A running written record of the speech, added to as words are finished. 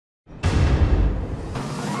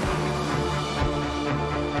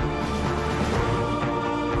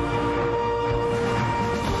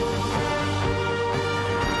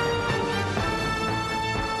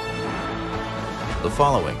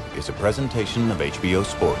following is a presentation of HBO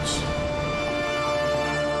Sports.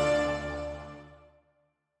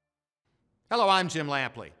 Hello, I'm Jim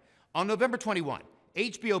Lampley. On November 21,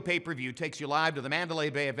 HBO pay-per-view takes you live to the Mandalay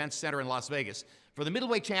Bay Events Center in Las Vegas for the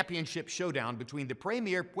middleweight championship showdown between the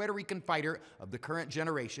premier Puerto Rican fighter of the current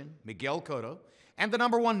generation, Miguel Cotto, and the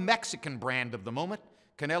 #1 Mexican brand of the moment,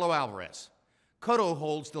 Canelo Alvarez. Cotto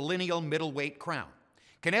holds the lineal middleweight crown.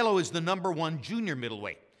 Canelo is the #1 junior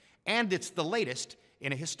middleweight, and it's the latest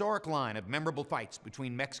in a historic line of memorable fights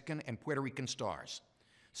between Mexican and Puerto Rican stars.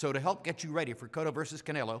 So to help get you ready for Cotto versus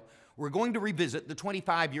Canelo, we're going to revisit the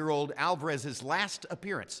 25-year-old Alvarez's last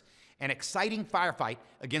appearance, an exciting firefight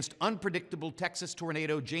against unpredictable Texas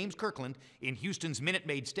tornado James Kirkland in Houston's Minute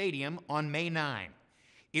Maid Stadium on May 9.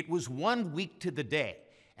 It was 1 week to the day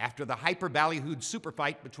after the hyper-ballyhooed super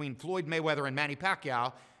fight between Floyd Mayweather and Manny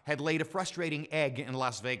Pacquiao had laid a frustrating egg in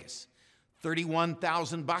Las Vegas.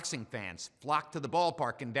 31,000 boxing fans flocked to the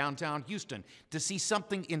ballpark in downtown Houston to see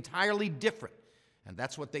something entirely different, and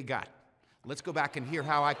that's what they got. Let's go back and hear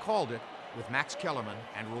how I called it with Max Kellerman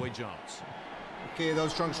and Roy Jones. Okay,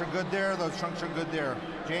 those trunks are good there, those trunks are good there.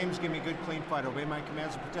 James, give me a good clean fight. Obey my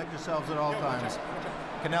commands and protect yourselves at all times.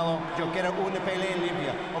 Canelo, yo quiero una pelea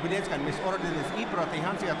limpia. Obedezcan mis órdenes y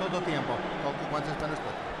protéjanse a todo tiempo.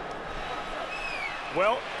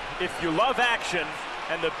 Well, if you love action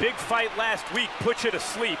and the big fight last week put you to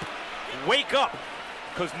sleep, wake up,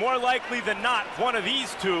 because more likely than not, one of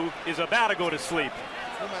these two is about to go to sleep.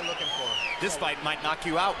 Who am I looking for? This fight might knock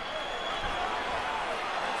you out.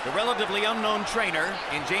 The relatively unknown trainer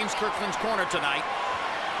in James Kirkland's corner tonight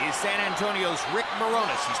is San Antonio's Rick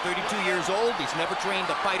Moronis. He's 32 years old. He's never trained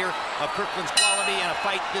a fighter of Kirkland's quality in a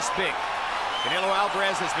fight this big. Canelo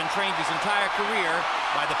Alvarez has been trained his entire career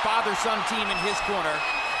by the father-son team in his corner,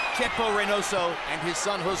 Chepo Reynoso and his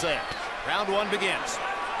son Jose. Round one begins.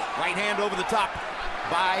 Right hand over the top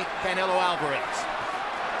by Canelo Alvarez.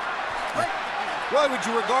 Roy, would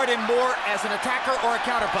you regard him more as an attacker or a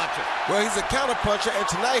counterpuncher? Well, he's a counterpuncher, and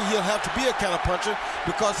tonight he'll have to be a counterpuncher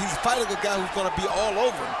because he's fighting a guy who's going to be all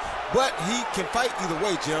over him. But he can fight either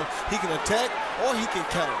way, Jim. He can attack or he can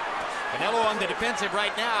counter. Canelo on the defensive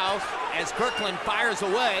right now as Kirkland fires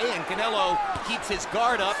away, and Canelo keeps his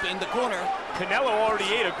guard up in the corner. Canelo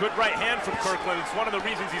already ate a good right hand from Kirkland. It's one of the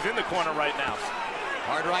reasons he's in the corner right now.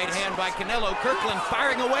 Hard right hand by Canelo. Kirkland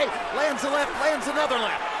firing away, lands a left, lands another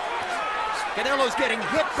left. Canelo's getting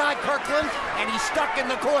hit by Kirkland, and he's stuck in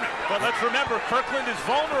the corner. But let's remember, Kirkland is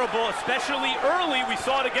vulnerable, especially early. We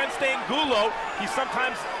saw it against Angulo. He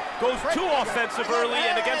sometimes goes too offensive early,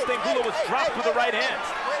 and against Angulo was dropped with the right hand.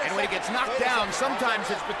 And when he gets knocked down, sometimes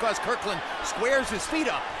it's because Kirkland squares his feet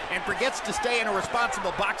up and forgets to stay in a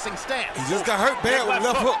responsible boxing stance. He just got hurt bad with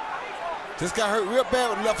left hook. Just got hurt real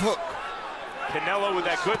bad with left hook. Canelo with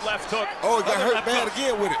that good left hook. Oh, he got hurt bad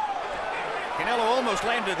again with it. Canelo almost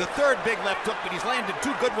landed the third big left hook, but he's landed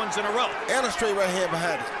two good ones in a row. And a straight right hand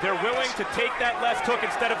behind it. They're willing to take that left hook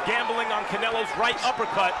instead of gambling on Canelo's right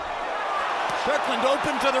uppercut. Kirkland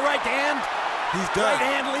open to the right hand. He's done. Right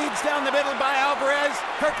hand leads down the middle by Alvarez.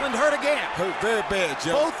 Kirkland hurt again. Hurt very bad,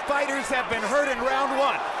 Joe. Both fighters have been hurt in round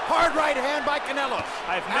one. Hard right hand by Canelo.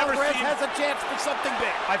 Alvarez has a chance for something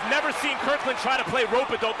big. I've never seen Kirkland try to play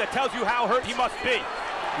rope-a-dope. That tells you how hurt he must be.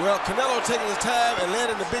 Well, Canelo taking his time and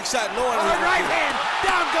landing the big shot knowing hard right hand.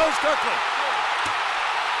 Down goes Kirkland.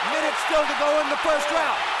 Minute still to go in the first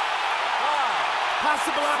round.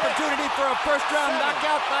 Possible opportunity for a first round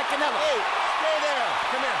knockout by Canelo. Hey, stay there.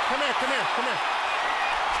 Come here, come here, come here, come here.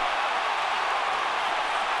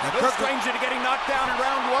 No stranger to getting knocked down in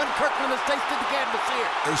round one. Kirkland has tasted the canvas here.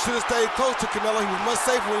 He should have stayed close to Canelo. He was much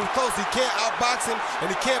safer when he was close. He can't outbox him, and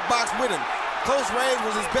he can't box with him. Close range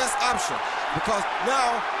was his best option because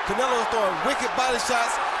now Canelo is throwing wicked body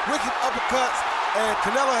shots, wicked uppercuts, and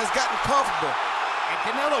Canelo has gotten comfortable. And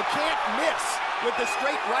Canelo can't miss with the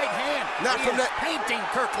straight right hand. Not from that painting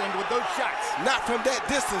Kirkland with those shots. Not from that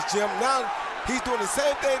distance, Jim. Now he's doing the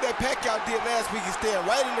same thing that Pacquiao did last week. He's staying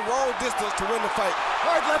right in the wrong distance to win the fight.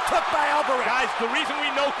 Hard left hook by Alvarez. Guys, the reason we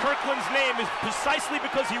know Kirkland's name is precisely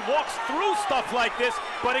because he walks through stuff like this.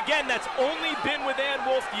 But again, that's only been with Ann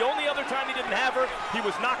Wolfe. The only other time he didn't have her, he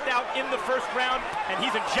was knocked out in the first round, and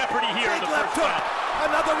he's in jeopardy here in the first round.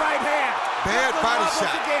 Another right hand. Bad body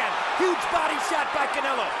shot. Again. Huge body shot by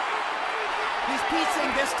Canelo. He's piecing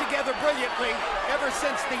this together brilliantly ever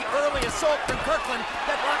since the early assault from Kirkland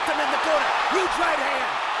that locked him in the corner. Huge right hand.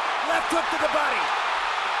 Left hook to the body.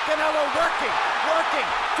 Canelo working.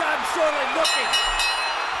 John Shorley looking.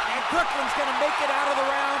 And Kirkland's going to make it out of the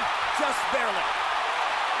round just barely.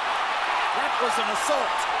 That was an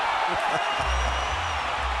assault.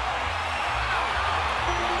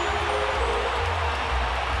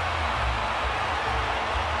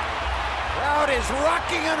 is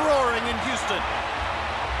rocking and roaring in Houston.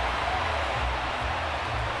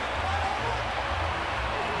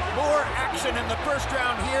 More action in the first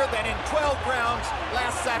round here than in 12 rounds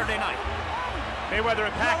last Saturday night. Mayweather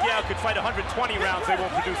and Pacquiao could fight 120 rounds. They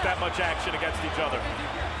won't produce that much action against each other.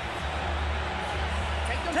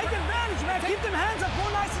 Take advantage, man. Keep them hands up. Go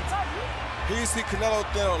nice and tight. Here you see Canelo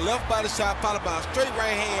throw left body shot followed by a straight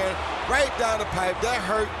right hand right down the pipe. That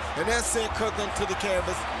hurt, and that sent Kirkland to the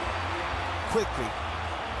canvas quickly.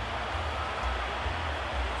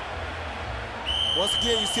 Once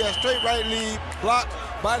again, you see a straight right lead, block,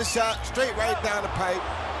 body shot, straight right down the pipe.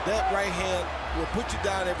 That right hand will put you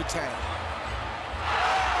down every time.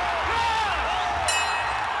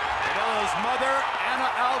 Canelo's mother, Anna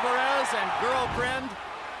Alvarez, and girlfriend,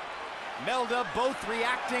 Melda, both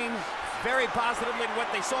reacting very positively to what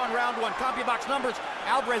they saw in round one. CompuBox numbers,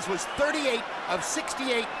 Alvarez was 38 of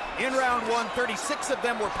 68 in round one. 36 of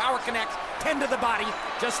them were power connects, 10 to the body,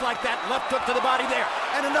 just like that. Left hook to the body there.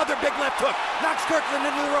 And another big left hook. Knocks Kirkland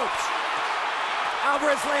into the ropes.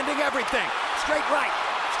 Alvarez landing everything. Straight right,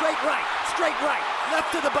 straight right, straight right.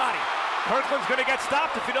 Left to the body. Kirkland's gonna get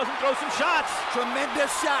stopped if he doesn't throw some shots.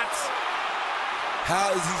 Tremendous shots.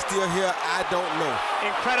 How is he still here? I don't know.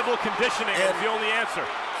 Incredible conditioning is the only answer.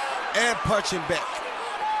 And punching back.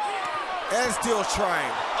 And still trying.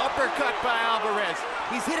 Uppercut by Alvarez.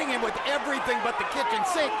 He's hitting him with everything but the kitchen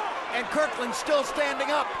sink, and Kirkland's still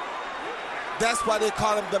standing up. That's why they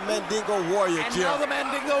call him the Mandingo Warrior, And Jim. now the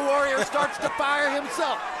Mandingo Warrior starts to fire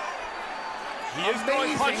himself. He is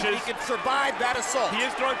throwing punches. He can survive that assault. He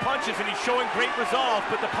is throwing punches, and he's showing great resolve,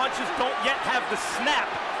 but the punches don't yet have the snap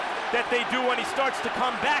that they do when he starts to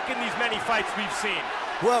come back in these many fights we've seen.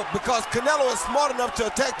 Well, because Canelo is smart enough to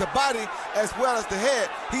attack the body as well as the head.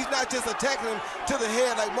 He's not just attacking him to the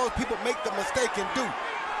head like most people make the mistake and do.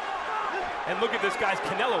 And look at this, guys.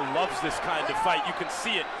 Canelo loves this kind of fight. You can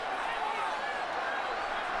see it.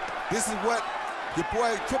 This is what your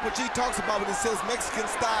boy Triple G talks about when he says Mexican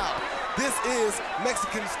style. This is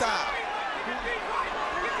Mexican style.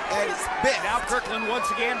 At its best. Now Kirkland once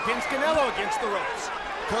again pins Canelo against the ropes.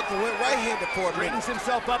 Kirkland went right-handed for a minute. Brings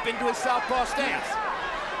himself up into his southpaw stance.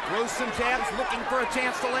 Throws some jabs, looking for a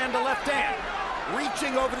chance to land a left hand.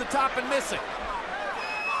 Reaching over the top and missing.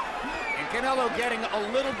 And Canelo getting a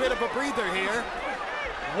little bit of a breather here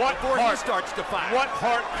before he starts to fire. What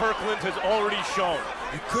heart Kirkland has already shown.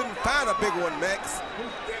 You couldn't find a big one, Max.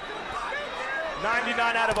 99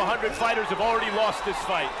 out of 100 fighters have already lost this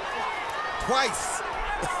fight. Twice.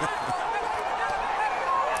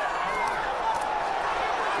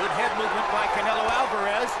 Good head movement by Canelo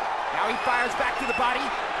Alvarez. Now he fires back to the body.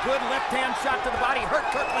 Good left hand shot to the body. Hurt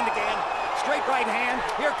Kirkland again. Straight right hand.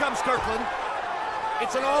 Here comes Kirkland.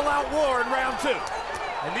 It's an all-out war in round two.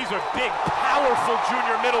 And these are big, powerful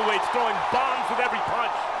junior middleweights throwing bombs with every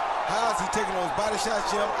punch. How is he taking those body shots,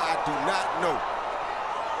 Jim? I do not know.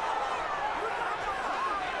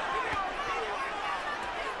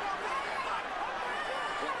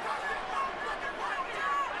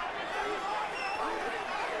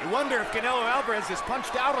 You wonder if Canelo Alvarez is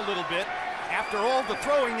punched out a little bit after all the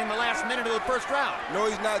throwing in the last minute of the first round. No,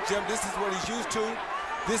 he's not, Jim. This is what he's used to.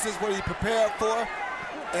 This is what he prepared for.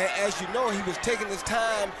 And as you know, he was taking his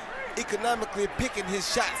time economically picking his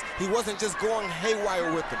shots. He wasn't just going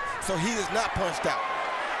haywire with them. So he is not punched out.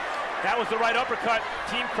 That was the right uppercut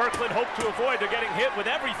Team Kirkland hoped to avoid. They're getting hit with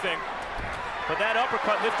everything. But that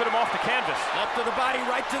uppercut lifted him off the canvas. Left to the body,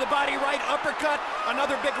 right to the body, right uppercut.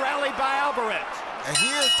 Another big rally by Alvarez. And he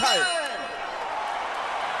is tired.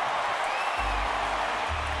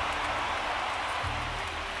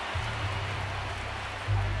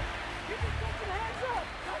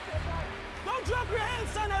 Don't drop your hands,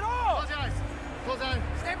 son, at all. Close your eyes. Close your eyes.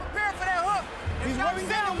 Stay prepared for that hook. He's wearing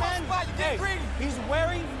down, man. Hey, he's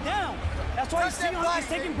wearing down. That's why he's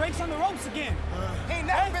taking breaks on the ropes again. Ain't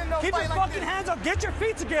never been no keep fight your like fucking this. hands up. Get your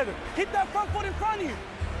feet together. Keep that front foot in front of you.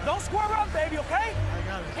 Don't square up, baby, okay? I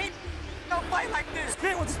got it. Ain't no fight like this.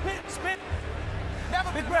 Spit with the spit, spit. Never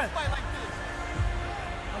Big been breath. no fight like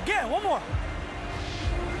this. Again, one more.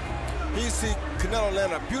 Here you see Canelo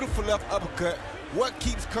land a beautiful left uppercut. What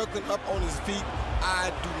keeps Kirkland up on his feet,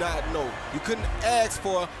 I do not know. You couldn't ask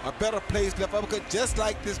for a better placed left uppercut, just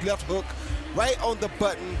like this left hook, right on the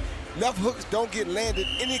button. Left hooks don't get landed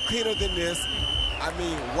any cleaner than this. I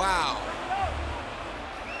mean, wow.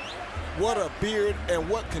 What a beard and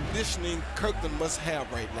what conditioning Kirkland must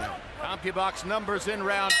have right now. CompuBox numbers in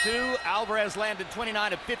round two. Alvarez landed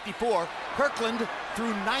 29 of 54. Kirkland threw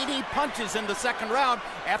 90 punches in the second round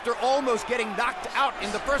after almost getting knocked out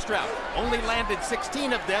in the first round. Only landed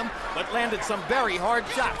 16 of them, but landed some very hard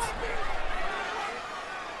shots.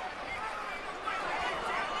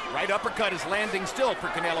 Right uppercut is landing still for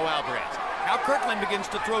Canelo Alvarez. Now Kirkland begins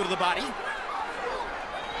to throw to the body.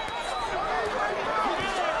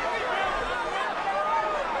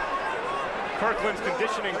 Kirkland's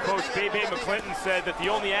conditioning coach, Bebe McClinton, said that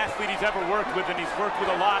the only athlete he's ever worked with, and he's worked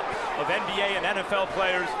with a lot of NBA and NFL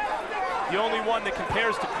players, the only one that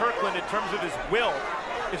compares to Kirkland in terms of his will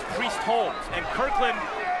is Priest Holmes. And Kirkland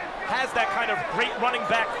has that kind of great running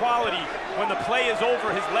back quality. When the play is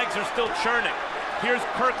over, his legs are still churning. Here's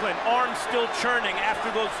Kirkland, arms still churning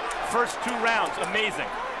after those first 2 rounds. Amazing.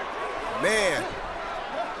 Man,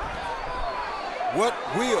 what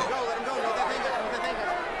will?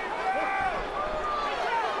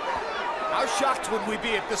 How shocked would we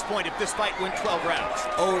be at this point if this fight went 12 rounds?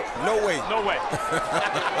 Oh, no way. No way.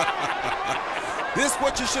 This is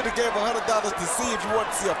what you should have gave $100 to see if you want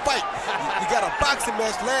to see a fight. You got a boxing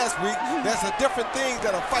match last week. That's a different thing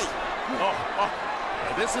than a fight.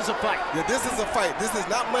 This is a fight. Yeah, this is a fight. This is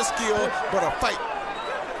not much skill, but a fight.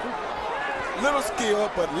 Little skill,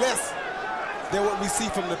 but less than what we see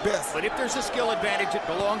from the best. But if there's a skill advantage, it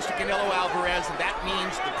belongs to Canelo Alvarez, and that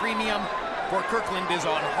means the premium for Kirkland is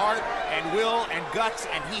on heart and will and guts,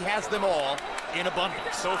 and he has them all in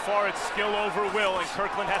abundance. So far, it's skill over will, and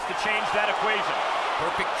Kirkland has to change that equation.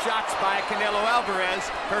 Perfect shots by Canelo Alvarez.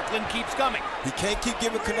 Kirkland keeps coming. He can't keep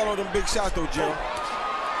giving Canelo them big shots, though, Jim.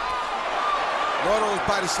 No, those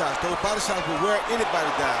body shots. Those body shots will wear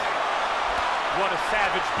anybody down. What a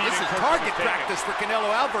savage beating. This is target practice for Canelo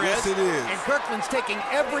Alvarez. Yes, it is. And Kirkland's taking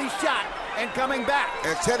every shot and coming back.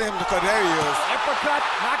 And telling him to cut. There he is. Uppercut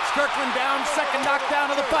knocks Kirkland down. Second knockdown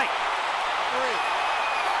of the fight. 3,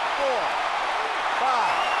 4,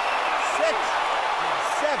 5, 6,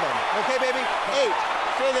 7. Okay, baby? 8.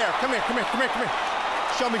 Stay there. Come here, come here, come here, come here.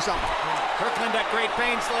 Show me something. Kirkland at great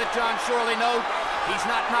pains to let John Shorley know he's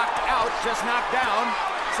not knocked out, just knocked down.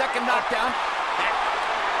 Second knockdown. That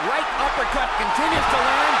right uppercut continues to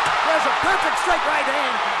land. There's a perfect straight right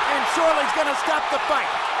hand, and Shorley's going to stop the fight.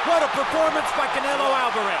 What a performance by Canelo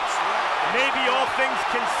Alvarez. Maybe all things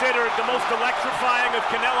considered, the most electrifying of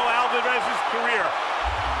Canelo Alvarez's career.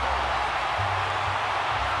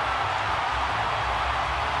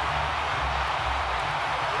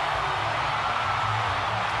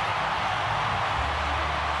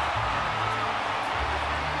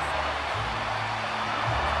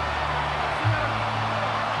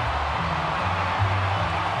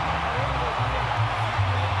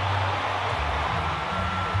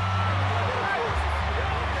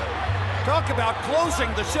 Talk about closing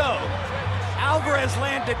the show. Alvarez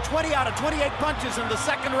landed 20 out of 28 punches in the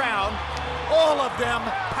second round. All of them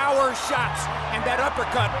power shots, and that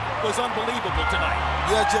uppercut was unbelievable tonight.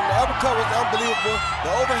 Yeah, Jim, the uppercut was unbelievable.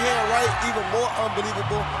 The overhand right, even more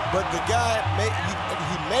unbelievable. But the guy,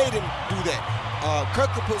 he made him do that.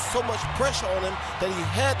 Kirkland put so much pressure on him that he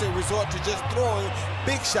had to resort to just throwing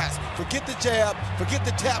big shots. Forget the jab, forget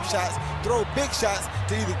the tap shots, throw big shots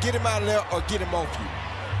to either get him out of there or get him off you.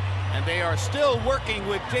 And they are still working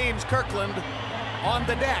with James Kirkland on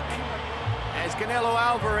the deck as Canelo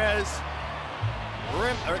Alvarez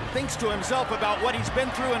thinks to himself about what he's been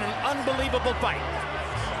through in an unbelievable fight.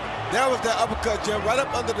 That was that uppercut, Jim, right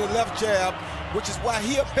up under the left jab, which is why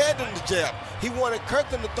he abandoned the jab. He wanted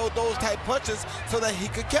Kirkland to throw those type punches so that he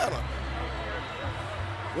could counter.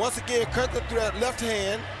 Once again, Kirkland threw that left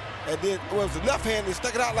hand, and then it was the left hand, he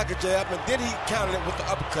stuck it out like a jab, and then he countered it with the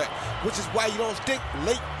uppercut, which is why you don't stick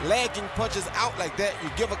late lagging punches out like that.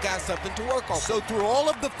 You give a guy something to work on. So through all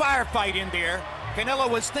of the firefight in there, Canelo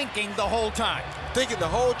was thinking the whole time. Thinking the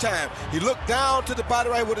whole time. He looked down to the body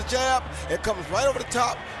right with a jab, and comes right over the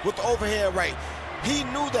top with the overhand right. He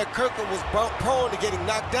knew that Kirkland was prone to getting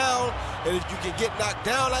knocked down, and if you can get knocked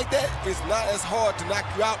down like that, it's not as hard to knock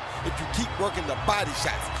you out if you keep working the body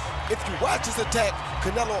shots. If you watch his attack,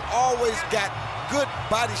 Canelo always got good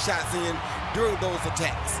body shots in during those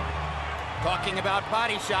attacks. Talking about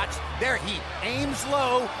body shots, there he aims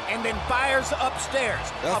low and then fires upstairs.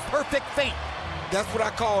 A perfect feint. That's what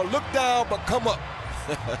I call look down but come up.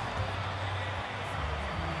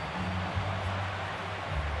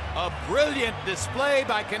 A brilliant display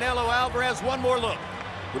by Canelo Alvarez. One more look.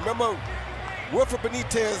 Remember, Wilfred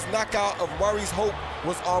Benitez's knockout of Maurice Hope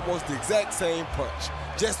was almost the exact same punch,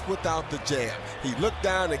 just without the jab. He looked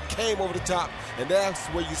down and came over the top, and that's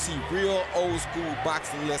where you see real old school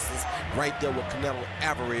boxing lessons right there what Canelo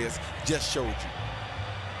Alvarez just showed you.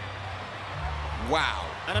 Wow.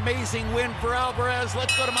 An amazing win for Alvarez.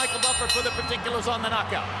 Let's go to Michael Buffer for the particulars on the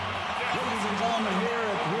knockout. Ladies and gentlemen, here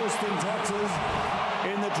at Houston, Texas,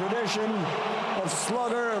 in the tradition of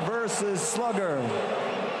slugger versus slugger,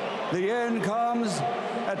 the end comes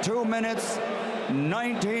at 2 minutes,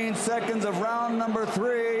 19 seconds of round number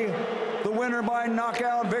 3. The winner by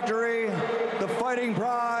knockout victory, the Fighting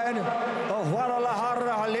Pride of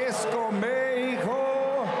Guadalajara, Jalisco,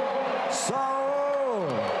 Mexico, Saul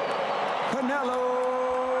Canelo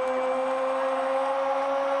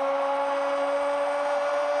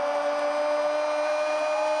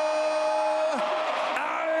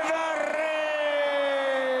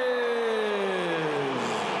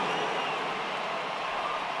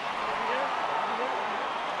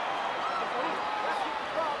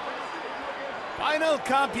Final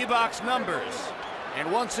CompuBox numbers.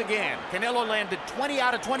 And once again, Canelo landed 20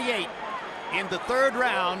 out of 28 in the third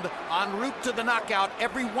round en route to the knockout.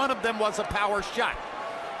 Every one of them was a power shot.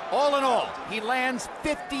 All in all, he lands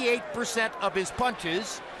 58% of his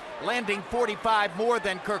punches, landing 45 more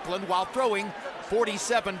than Kirkland while throwing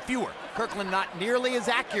 47 fewer. Kirkland not nearly as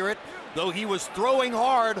accurate, though he was throwing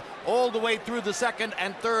hard all the way through the second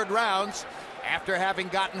and third rounds after having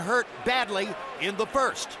gotten hurt badly in the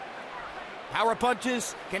first. Power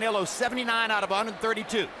punches, Canelo 79 out of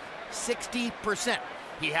 132, 60%.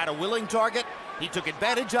 He had a willing target, he took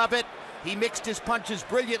advantage of it, he mixed his punches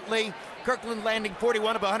brilliantly. Kirkland landing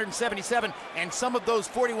 41 of 177, and some of those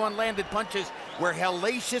 41 landed punches were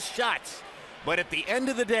hellacious shots. But at the end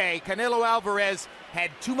of the day, Canelo Alvarez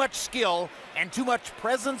had too much skill and too much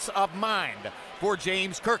presence of mind for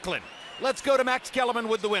James Kirkland. Let's go to Max Kellerman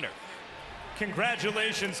with the winner.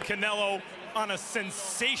 Congratulations, Canelo, on a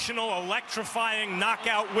sensational, electrifying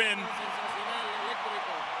knockout win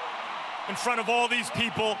in front of all these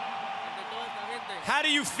people. How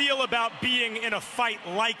do you feel about being in a fight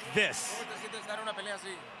like this?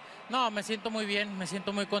 No, me siento muy bien, me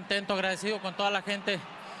siento muy contento, agradecido con toda la gente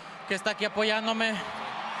que está aquí apoyándome.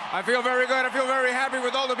 I feel very good. I feel very happy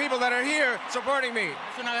with all the people that are here supporting me.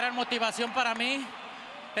 Es una gran motivación para mí.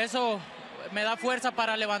 Eso me da fuerza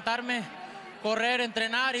para levantarme, correr,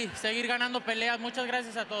 entrenar y seguir ganando peleas. Muchas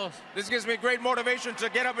gracias a todos. This gives me great motivation to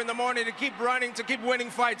get up in the morning, to keep running, to keep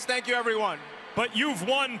winning fights. Thank you, everyone. But you've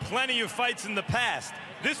won plenty of fights in the past.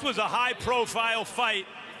 This was a high-profile fight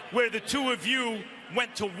where the two of you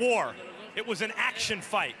went to war. It was an action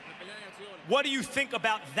fight. What do you think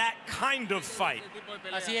about that kind of fight?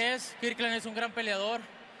 Así es, Kirkland es un gran peleador,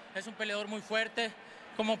 es un peleador muy fuerte,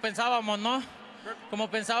 como pensábamos, ¿no? Como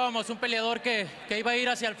pensábamos, un peleador que iba a ir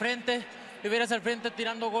hacia el frente, iba a ir hacia el frente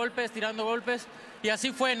tirando golpes, y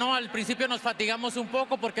así fue, ¿no? Al principio nos fatigamos un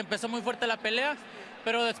poco porque empezó muy fuerte la pelea,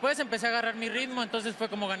 pero después empecé a agarrar mi ritmo, entonces fue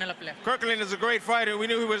como gané la pelea. Kirkland is a great fighter. We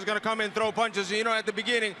knew he was going to come and throw punches. You know, at the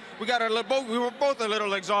beginning, we were both a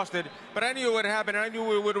little exhausted, but I knew it would happen, and I knew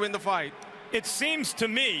we would win the fight. It seems to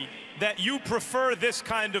me that you prefer this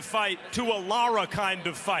kind of fight to a Lara kind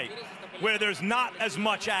of fight, where there's not as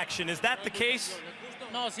much action. Is that the case?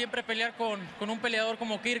 No, siempre pelear con un peleador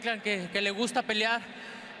como Kirkland que le gusta pelear.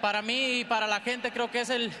 Para mí y para la gente creo que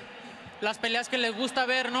es las peleas que les gusta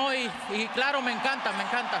ver, ¿no? Y claro, me encanta, me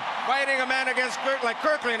encanta. Fighting a man like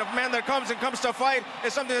Kirkland, a man that comes to fight,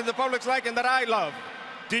 is something that the public's like and that I love.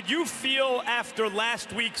 Did you feel after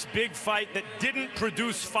last week's big fight that didn't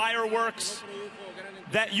produce fireworks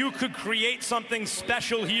that you could create something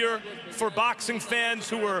special here for boxing fans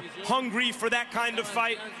who are hungry for that kind of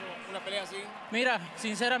fight? Mira,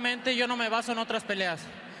 sinceramente yo no me baso en otras peleas.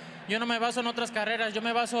 Yo no me baso en otras carreras, yo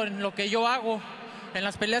me baso en lo que yo hago, en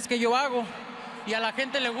las peleas que yo hago, y a la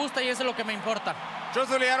gente le gusta y eso es lo que me importa.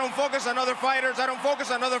 Truthfully, I don't focus on other fighters, I don't focus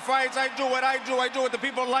on other fights. I do what I do what the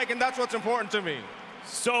people like, and that's what's important to me.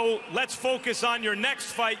 So let's focus on your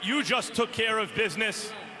next fight. You just took care of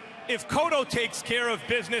business. If Cotto takes care of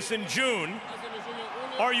business in June,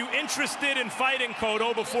 are you interested in fighting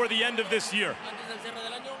Cotto before the end of this year?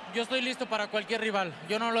 Yo estoy listo para cualquier rival.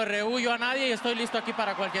 Yo no lo rehuyo a nadie y estoy listo aquí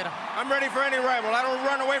para cualquiera. I'm ready for any rival. I don't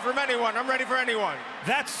run away from anyone. I'm ready for anyone.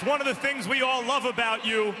 That's one of the things we all love about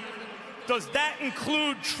you. Does that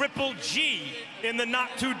include Triple G in the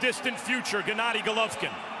not-too-distant future, Gennady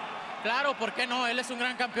Golovkin? Claro, ¿por qué no? Él es un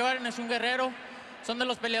gran campeón, es un guerrero. Son de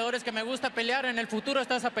los peleadores que me gusta pelear. En el futuro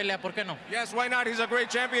está esa pelea, ¿por qué no? Yes, why not? He's a great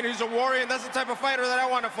champion. He's a warrior, and that's the type of fighter that I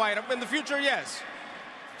want to fight. In the future, yes.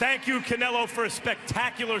 Thank you, Canelo, for a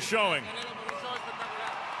spectacular showing.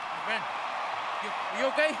 You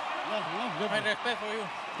okay? No, my respect for you.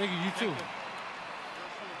 Thank you, you too.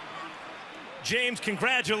 James,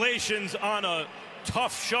 congratulations on a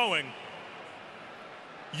tough showing.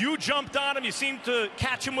 You jumped on him, you seemed to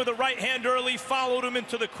catch him with a right hand early, followed him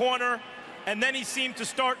into the corner, and then he seemed to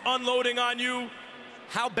start unloading on you.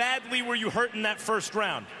 How badly were you hurt in that first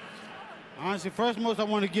round? Honestly, first most I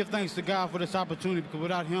want to give thanks to God for this opportunity, because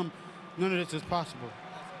without him, none of this is possible.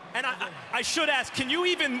 And I should ask, can you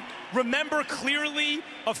even remember clearly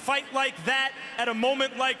a fight like that at a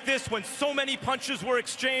moment like this when so many punches were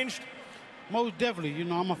exchanged? Most definitely. You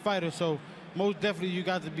know, I'm a fighter, so most definitely you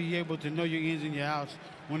got to be able to know your ins and your outs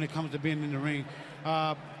when it comes to being in the ring.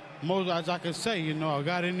 Most, as I can say, you know, I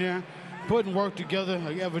got in there, putting work together.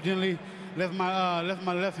 I evidently left my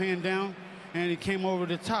left hand down, and he came over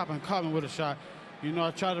the top and caught me with a shot. You know,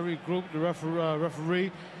 I tried to regroup the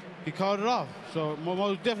referee. He called it off. So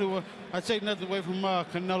most definitely, I take nothing away from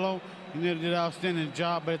Canelo. He did an outstanding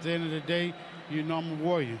job, but at the end of the day, you know, I'm a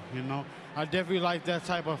warrior, you know. I definitely like that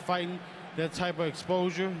type of fighting, that type of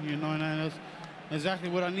exposure, you know, and that's exactly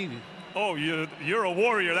what I needed. Oh, you're a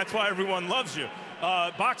warrior. That's why everyone loves you.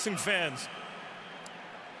 Boxing fans.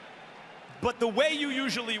 But the way you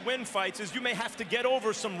usually win fights is you may have to get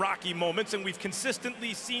over some rocky moments, and we've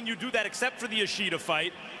consistently seen you do that except for the Ishida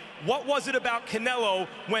fight. What was it about Canelo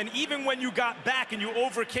when, even when you got back and you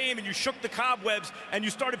overcame and you shook the cobwebs and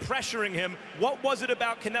you started pressuring him, what was it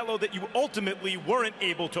about Canelo that you ultimately weren't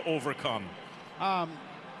able to overcome?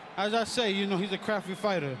 As I say, you know, he's a crafty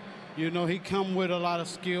fighter. You know, he come with a lot of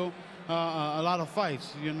skill, a lot of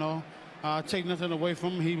fights, you know. Take nothing away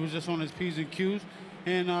from him. He was just on his P's and Q's,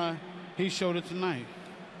 and he showed it tonight.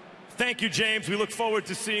 Thank you, James. We look forward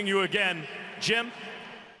to seeing you again. Jim?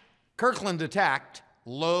 Kirkland attacked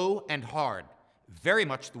low and hard, very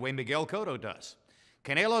much the way Miguel Cotto does.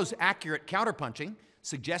 Canelo's accurate counterpunching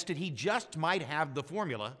suggested he just might have the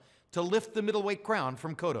formula to lift the middleweight crown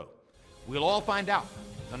from Cotto. We'll all find out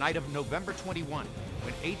the night of November 21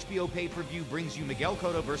 when HBO pay-per-view brings you Miguel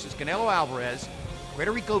Cotto versus Canelo Alvarez,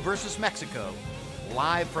 Puerto Rico versus Mexico,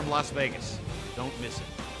 live from Las Vegas. Don't miss it.